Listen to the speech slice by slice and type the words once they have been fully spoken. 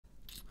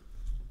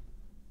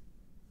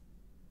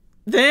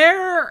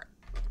Now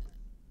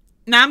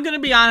I'm going to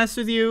be honest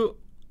with you.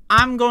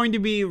 I'm going to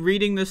be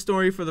reading this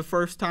story for the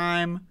first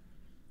time.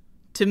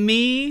 To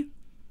me,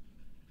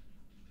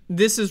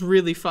 this is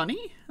really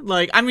funny.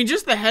 Like, I mean,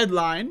 just the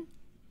headline.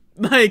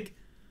 Like,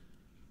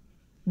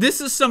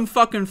 this is some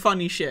fucking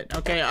funny shit,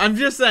 okay? I'm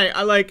just saying,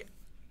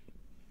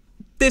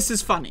 this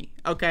is funny,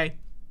 okay?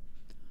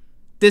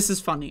 This is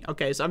funny,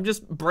 okay? So I'm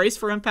just brace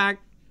for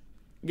impact.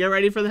 Get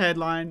ready for the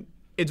headline.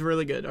 It's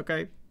really good,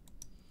 okay?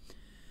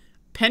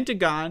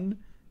 Pentagon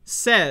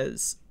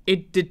says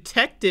it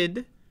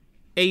detected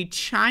a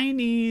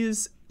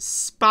Chinese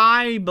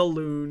spy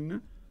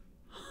balloon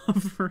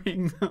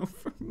hovering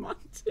over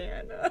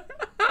Montana.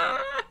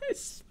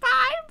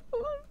 Spy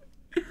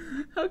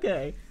balloon.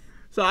 Okay.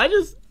 So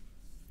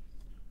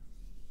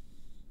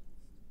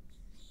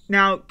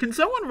now, can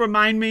someone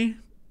remind me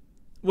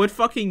what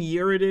fucking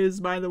year it is,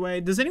 by the way?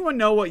 Does anyone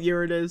know what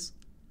year it is?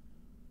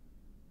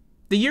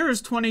 The year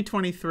is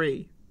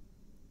 2023.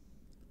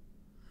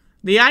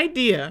 The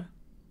idea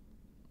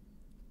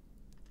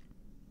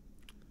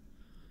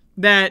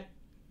that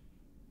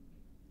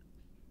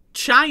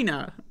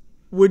China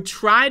would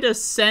try to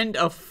send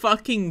a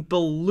fucking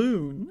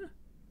balloon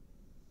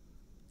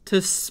to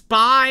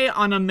spy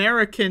on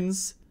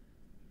Americans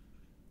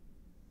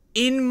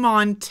in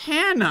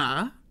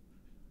Montana.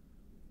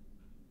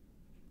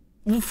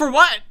 For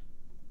what?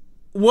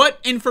 What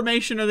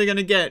information are they going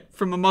to get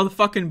from a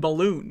motherfucking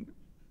balloon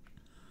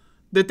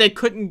that they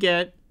couldn't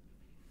get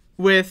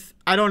with,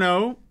 I don't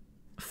know,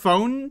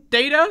 phone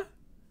data?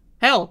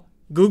 Hell,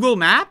 Google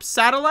Maps,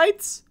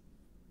 satellites?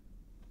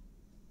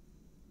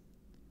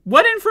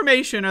 What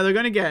information are they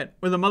going to get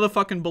with a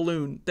motherfucking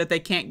balloon that they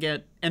can't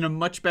get in a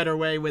much better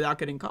way without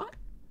getting caught?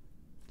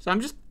 So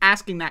I'm just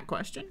asking that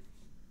question.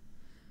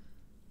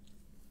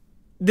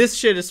 This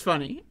shit is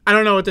funny. I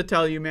don't know what to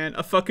tell you, man.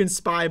 A fucking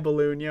spy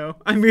balloon, yo.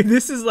 I mean,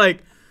 this is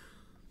like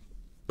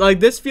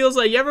this feels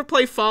like, you ever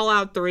play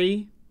Fallout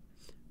 3?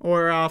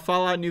 Or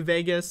Fallout New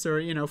Vegas, or,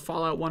 you know,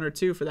 Fallout 1 or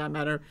 2 for that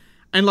matter.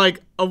 And, like,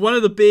 one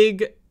of the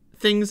big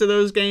things of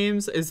those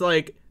games is,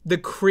 like, the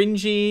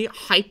cringy,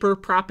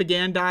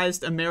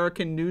 hyper-propagandized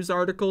American news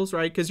articles,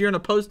 right? Because you're in a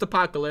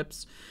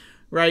post-apocalypse,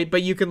 right?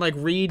 But you can, like,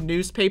 read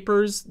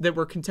newspapers that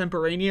were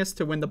contemporaneous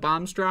to when the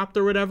bombs dropped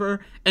or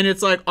whatever. And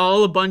it's, like,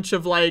 all a bunch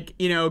of, like,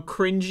 you know,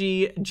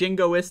 cringy,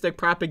 jingoistic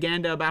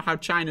propaganda about how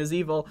China's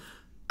evil.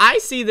 I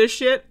see this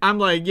shit, I'm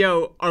like,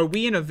 yo, are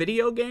we in a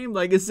video game?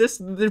 Like, is this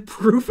the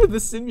proof of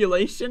the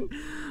simulation?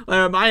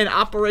 Am I in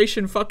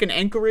Operation fucking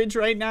Anchorage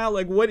right now?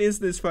 Like, what is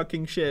this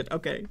fucking shit?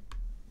 Okay.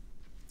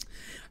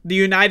 The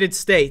United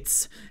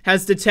States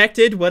has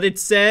detected what it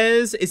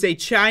says is a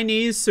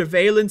Chinese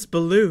surveillance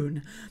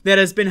balloon that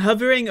has been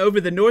hovering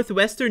over the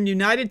northwestern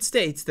United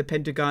States, the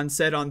Pentagon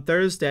said on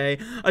Thursday,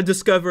 a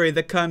discovery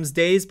that comes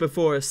days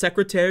before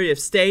Secretary of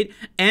State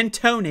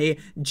Antony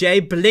J.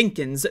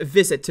 Blinken's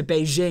visit to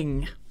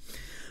Beijing.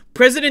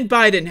 President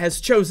Biden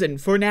has chosen,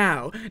 for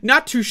now,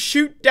 not to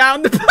shoot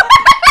down the...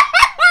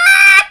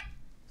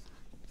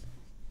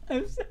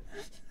 I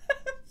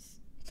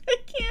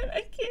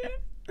can't.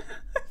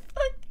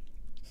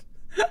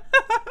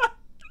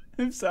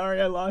 I'm sorry,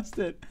 I lost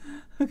it.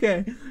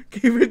 Okay,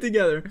 keep it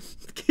together.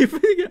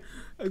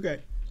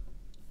 Okay.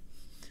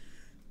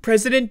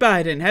 President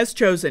Biden has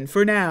chosen,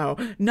 for now,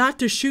 not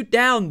to shoot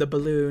down the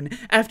balloon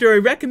after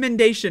a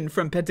recommendation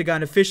from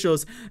Pentagon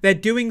officials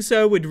that doing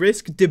so would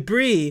risk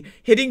debris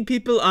hitting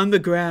people on the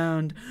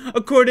ground,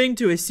 according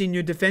to a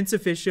senior defense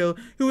official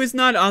who is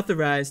not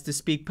authorized to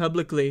speak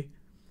publicly.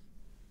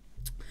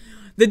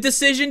 The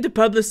decision to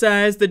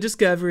publicize the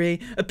discovery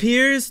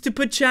appears to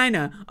put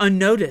China on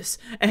notice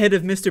ahead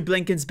of Mr.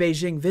 Blinken's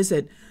Beijing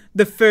visit,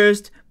 the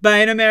first by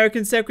an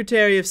American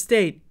Secretary of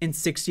State in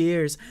 6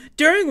 years,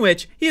 during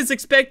which he is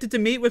expected to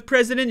meet with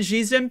President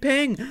Xi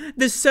Jinping.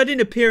 The sudden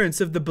appearance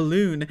of the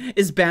balloon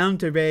is bound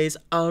to raise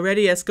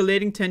already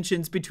escalating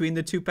tensions between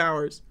the two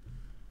powers.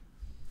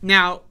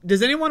 Now,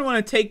 does anyone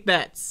want to take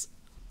bets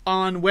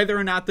on whether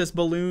or not this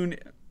balloon,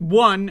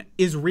 one,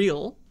 is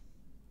real?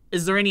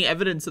 Is there any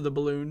evidence of the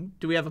balloon?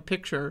 Do we have a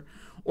picture?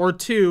 Or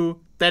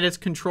two, that it's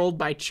controlled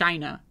by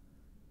China?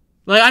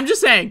 Like, I'm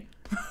just saying.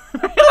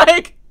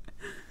 like,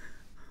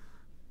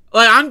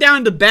 I'm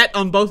down to bet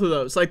on both of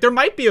those. Like, there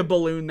might be a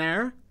balloon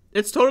there.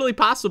 It's totally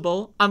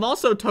possible. I'm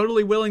also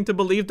totally willing to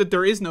believe that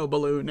there is no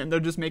balloon and they're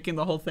just making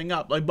the whole thing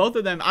up. Like, both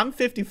of them, I'm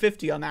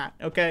 50-50 on that,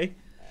 okay?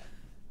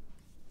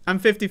 I'm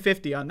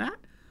 50-50 on that.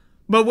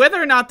 But whether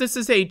or not this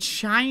is a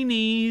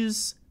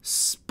Chinese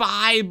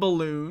spy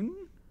balloon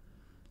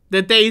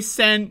that they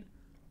sent,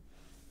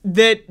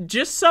 that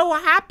just so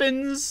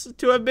happens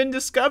to have been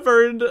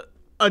discovered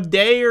a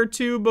day or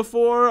two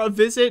before a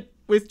visit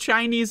with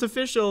Chinese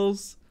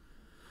officials.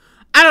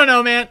 I don't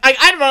know, man. I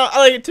don't know.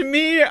 Like, to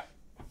me,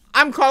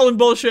 I'm calling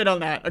bullshit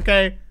on that,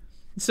 okay?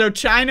 So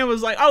China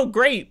was like, oh,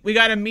 great. We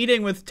got a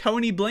meeting with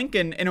Tony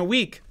Blinken in a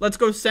week. Let's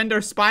go send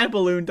our spy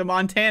balloon to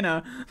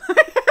Montana.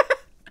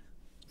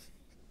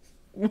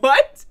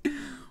 What?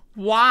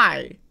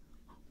 Why?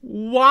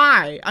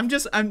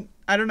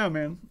 I don't know,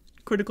 man.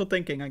 Critical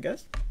thinking, I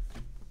guess.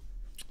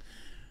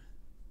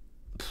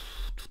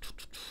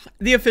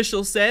 The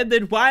official said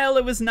that while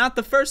it was not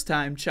the first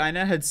time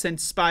China had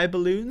sent spy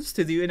balloons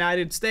to the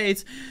United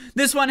States,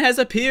 this one has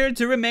appeared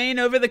to remain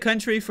over the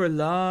country for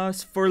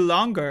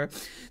longer.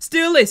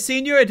 Still, a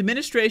senior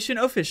administration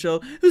official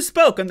who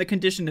spoke on the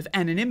condition of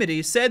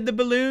anonymity said the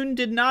balloon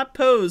did not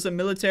pose a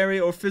military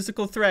or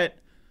physical threat.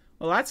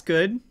 Well, that's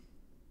good.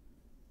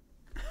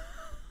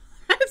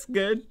 That's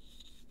good.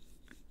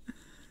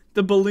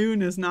 The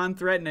balloon is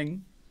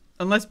non-threatening.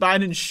 Unless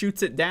Biden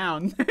shoots it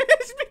down,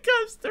 it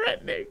becomes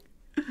threatening.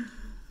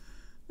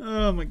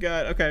 Oh my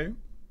god, okay.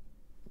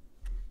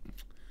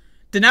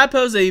 Did not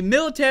pose a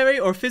military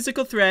or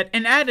physical threat,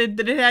 and added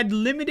that it had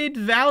limited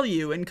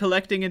value in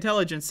collecting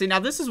intelligence. See, now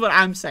this is what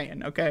I'm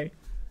saying, okay?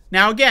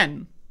 Now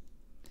again,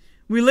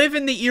 we live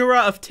in the era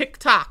of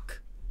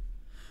TikTok.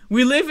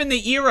 We live in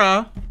the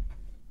era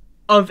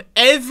of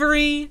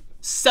every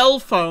cell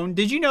phone.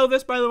 Did you know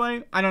this, by the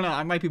way? I don't know.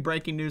 I might be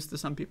breaking news to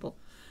some people.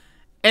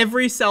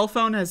 Every cell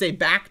phone has a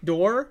back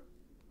door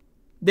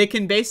that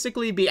can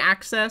basically be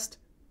accessed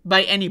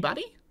by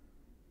anybody.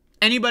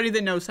 Anybody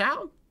that knows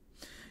how.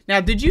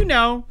 Now, did you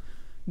know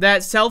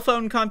that cell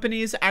phone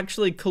companies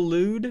actually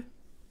collude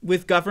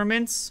with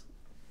governments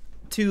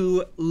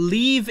to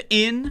leave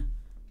in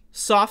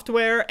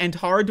software and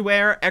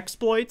hardware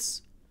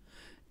exploits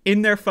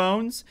in their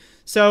phones?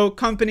 So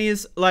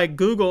companies like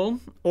Google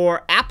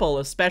or Apple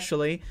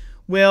especially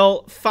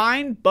will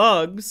find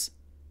bugs,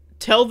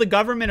 tell the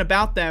government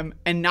about them,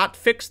 and not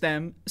fix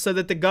them so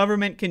that the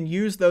government can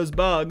use those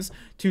bugs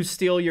to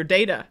steal your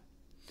data.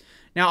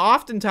 Now,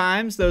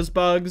 oftentimes, those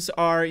bugs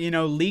are,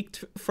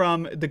 leaked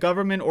from the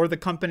government or the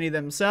company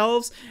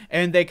themselves,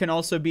 and they can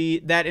also be,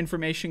 that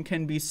information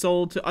can be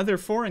sold to other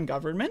foreign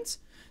governments.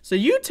 So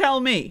you tell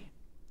me,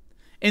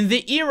 in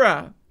the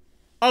era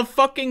of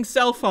fucking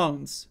cell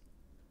phones,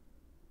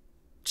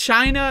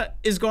 China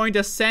is going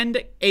to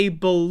send a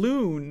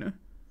balloon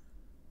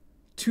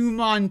to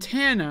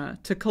Montana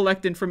to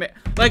collect information.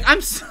 Like,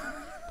 I'm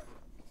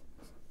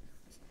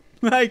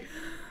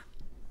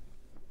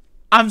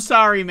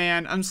sorry,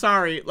 man. I'm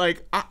sorry.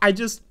 Like, I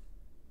don't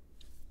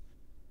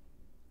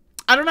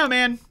know,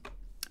 man.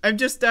 I'm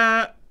just,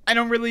 I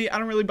don't really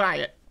buy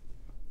it.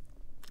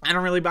 I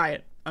don't really buy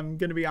it. I'm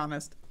gonna be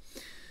honest.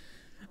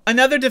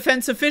 Another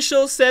defense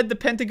official said the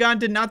Pentagon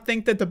did not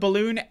think that the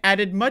balloon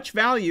added much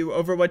value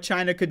over what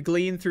China could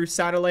glean through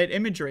satellite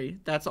imagery.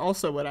 That's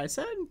also what I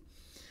said.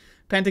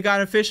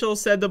 Pentagon officials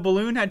said the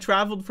balloon had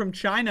traveled from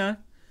China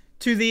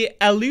to the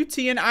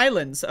Aleutian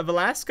Islands of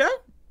Alaska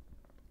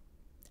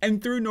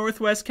and through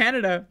northwest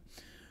Canada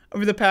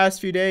over the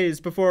past few days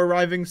before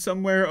arriving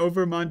somewhere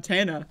over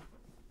Montana,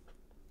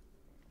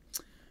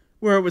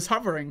 where it was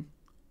hovering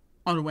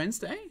on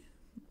Wednesday.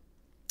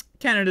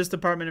 Canada's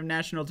Department of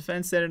National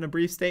Defense said in a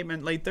brief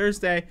statement late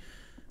Thursday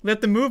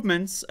that the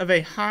movements of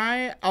a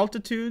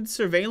high-altitude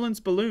surveillance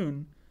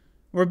balloon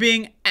were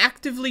being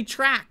actively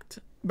tracked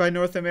by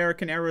North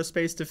American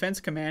Aerospace Defense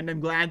Command. I'm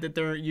glad that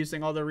they're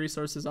using all their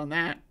resources on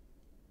that,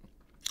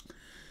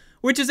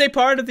 which is a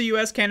part of the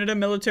U.S.-Canada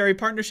military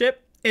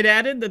partnership. It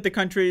added that the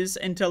country's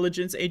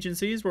intelligence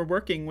agencies were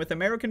working with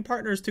American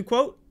partners to,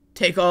 quote,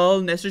 take all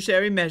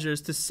necessary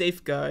measures to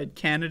safeguard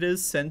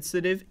Canada's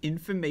sensitive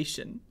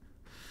information.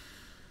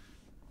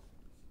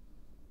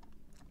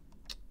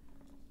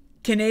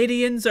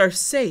 Canadians are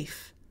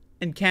safe,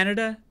 and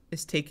Canada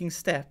is taking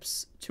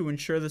steps to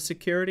ensure the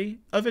security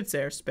of its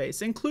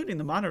airspace, including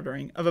the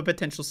monitoring of a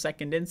potential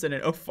second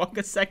incident. Oh, fuck,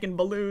 a second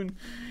balloon.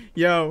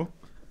 Yo.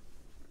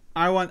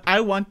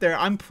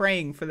 I'm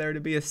praying for there to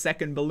be a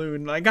second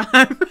balloon. Like,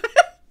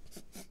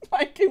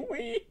 like, can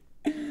we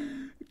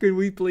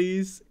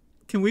please,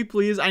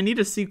 I need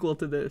a sequel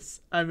to this.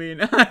 I mean,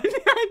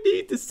 I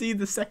need to see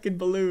the second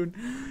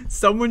balloon.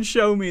 Someone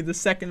show me the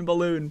second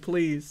balloon,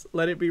 please.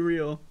 Let it be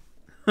real.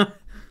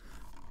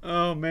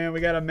 Oh man,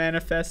 we gotta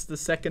manifest the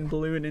second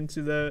balloon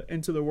into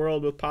the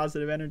world with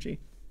positive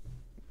energy.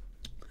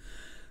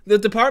 The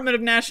Department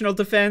of National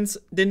Defense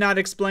did not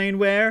explain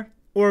where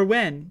or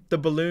when the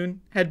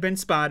balloon had been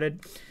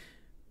spotted.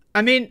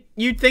 I mean,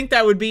 you'd think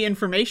that would be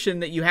information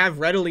that you have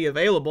readily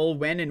available,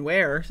 when and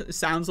where. It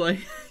sounds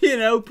like,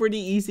 pretty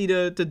easy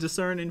to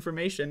discern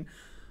information.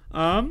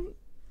 But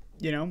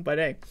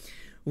hey,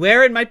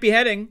 where it might be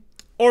heading,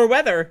 or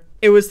whether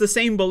it was the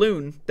same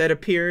balloon that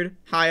appeared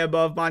high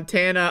above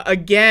Montana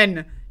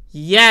again.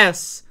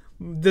 Yes,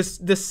 the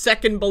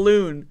second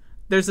balloon.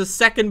 There's a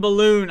second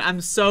balloon.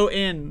 I'm so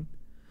in.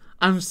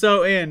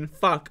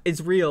 Fuck,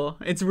 it's real.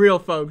 It's real,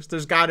 folks.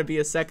 There's got to be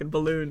a second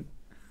balloon.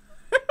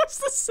 It's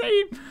the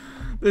same.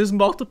 There's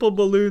multiple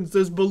balloons.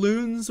 There's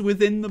balloons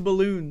within the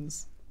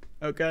balloons.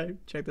 Okay,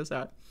 check this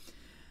out.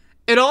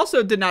 It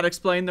also did not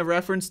explain the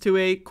reference to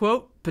a,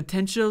 quote,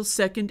 potential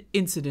second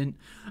incident.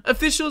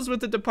 Officials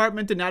with the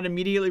department did not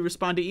immediately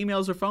respond to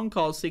emails or phone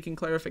calls seeking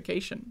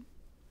clarification.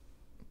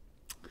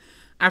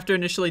 After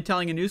initially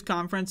telling a news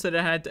conference that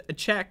it had to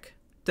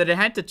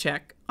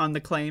check on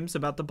the claims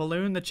about the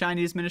balloon, the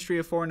Chinese Ministry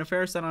of Foreign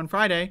Affairs said on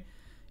Friday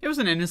it was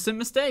an innocent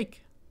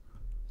mistake.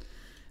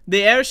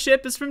 The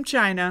airship is from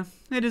China.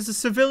 It is a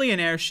civilian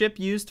airship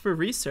used for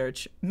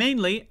research,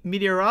 mainly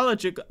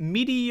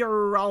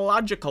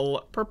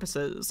meteorological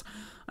purposes.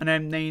 An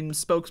unnamed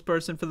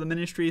spokesperson for the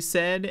ministry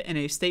said in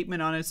a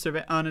statement on its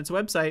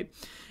website,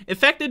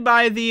 affected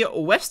by the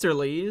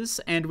westerlies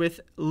and with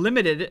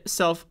limited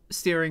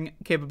self-steering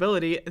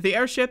capability, the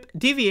airship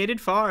deviated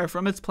far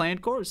from its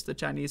planned course. The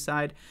Chinese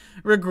side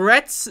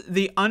regrets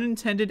the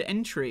unintended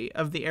entry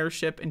of the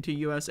airship into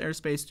U.S.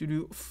 airspace due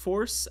to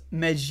force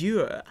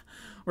majeure,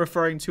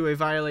 referring to a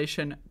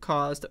violation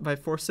caused by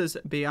forces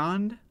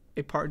beyond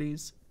a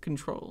party's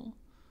control.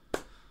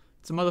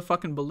 It's a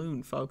motherfucking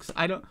balloon, folks.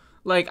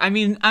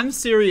 I'm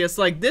serious.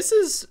 Like, this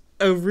is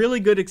a really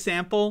good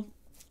example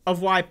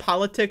of why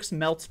politics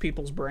melts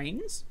people's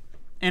brains.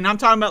 And I'm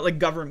talking about, like,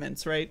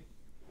 governments, right?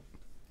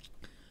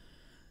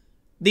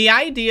 The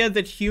idea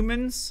that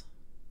humans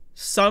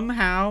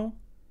somehow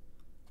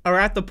are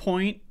at the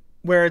point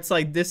where it's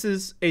like, this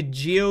is a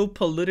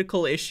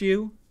geopolitical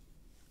issue.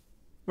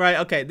 Right,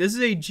 okay, this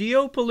is a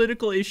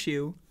geopolitical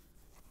issue.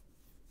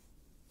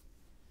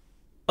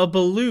 A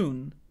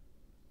balloon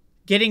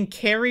getting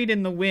carried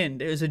in the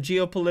wind is a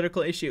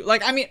geopolitical issue.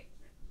 Like, I mean,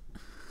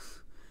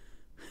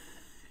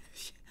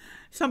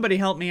 somebody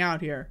help me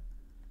out here.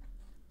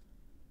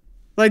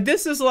 Like,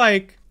 this is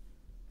like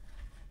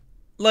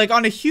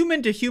on a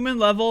human-to-human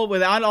level,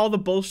 without all the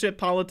bullshit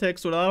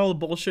politics, without all the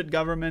bullshit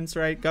governments,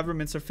 right?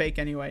 Governments are fake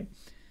anyway.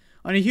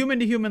 On a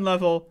human-to-human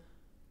level,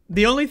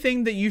 the only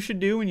thing that you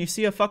should do when you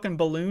see a fucking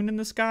balloon in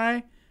the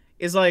sky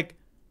is like,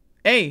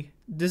 hey,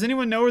 does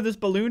anyone know where this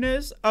balloon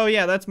is? Oh,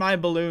 yeah, that's my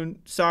balloon.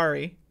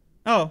 Sorry.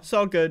 Oh, it's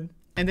all good.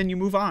 And then you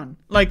move on.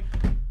 Like,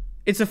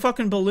 it's a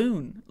fucking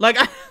balloon. Like,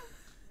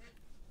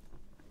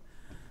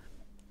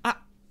 I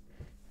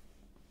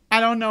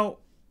don't know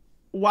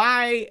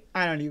why.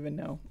 I don't even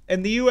know.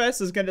 And the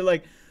U.S. is going to,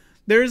 like,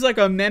 there's like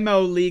a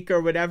memo leak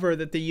or whatever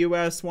that the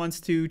U.S. wants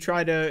to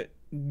try to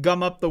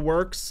gum up the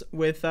works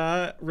with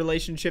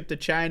relationship to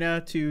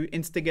China to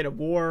instigate a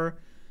war.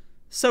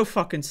 So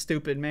fucking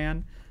stupid,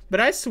 man. But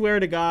I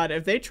swear to God,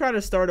 if they try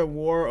to start a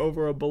war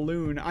over a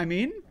balloon, I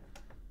mean,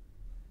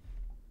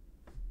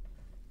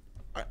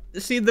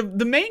 see,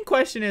 the main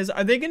question is,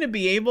 are they going to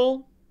be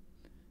able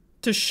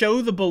to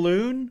show the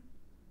balloon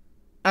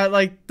at,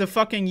 like, the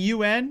fucking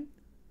UN?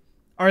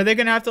 Or are they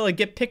going to have to, like,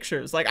 get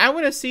pictures? Like, I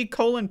want to see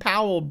Colin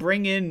Powell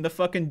bring in the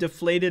fucking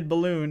deflated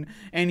balloon.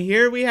 And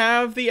here we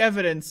have the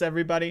evidence,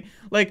 everybody.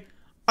 Like,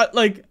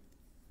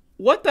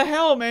 what the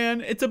hell,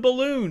 man? It's a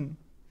balloon.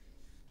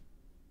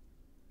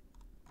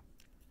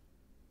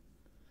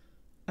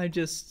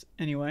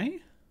 Anyway.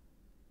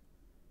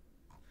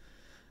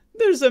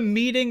 There's a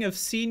meeting of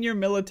senior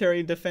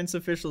military defense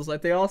officials.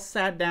 Like, they all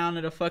sat down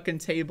at a fucking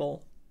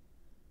table.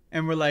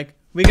 And we're like,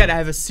 we gotta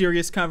have a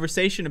serious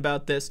conversation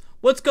about this.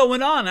 What's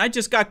going on? I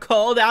just got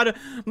called out of...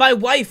 My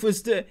wife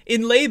was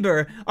in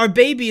labor. Our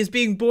baby is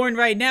being born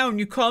right now, and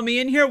you call me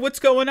in here? What's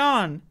going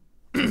on?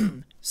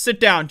 Sit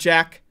down,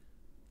 Jack.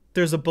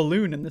 There's a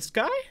balloon in the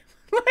sky?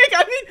 Like,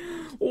 I mean,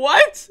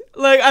 what?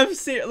 Like, I'm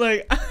serious.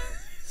 Like,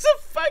 it's a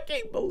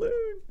fucking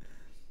balloon.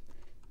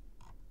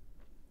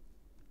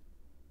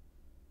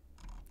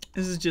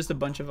 This is just a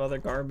bunch of other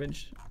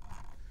garbage.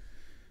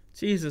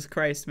 Jesus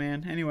Christ,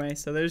 man. Anyway,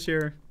 so there's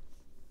your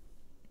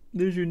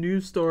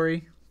news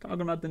story.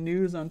 Talking about the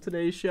news on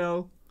today's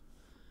show.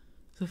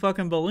 It's a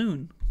fucking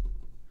balloon.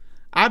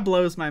 That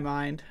blows my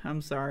mind.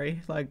 I'm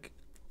sorry. Like,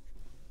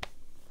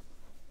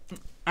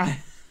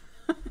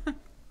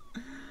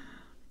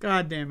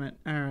 God damn it.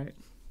 All right.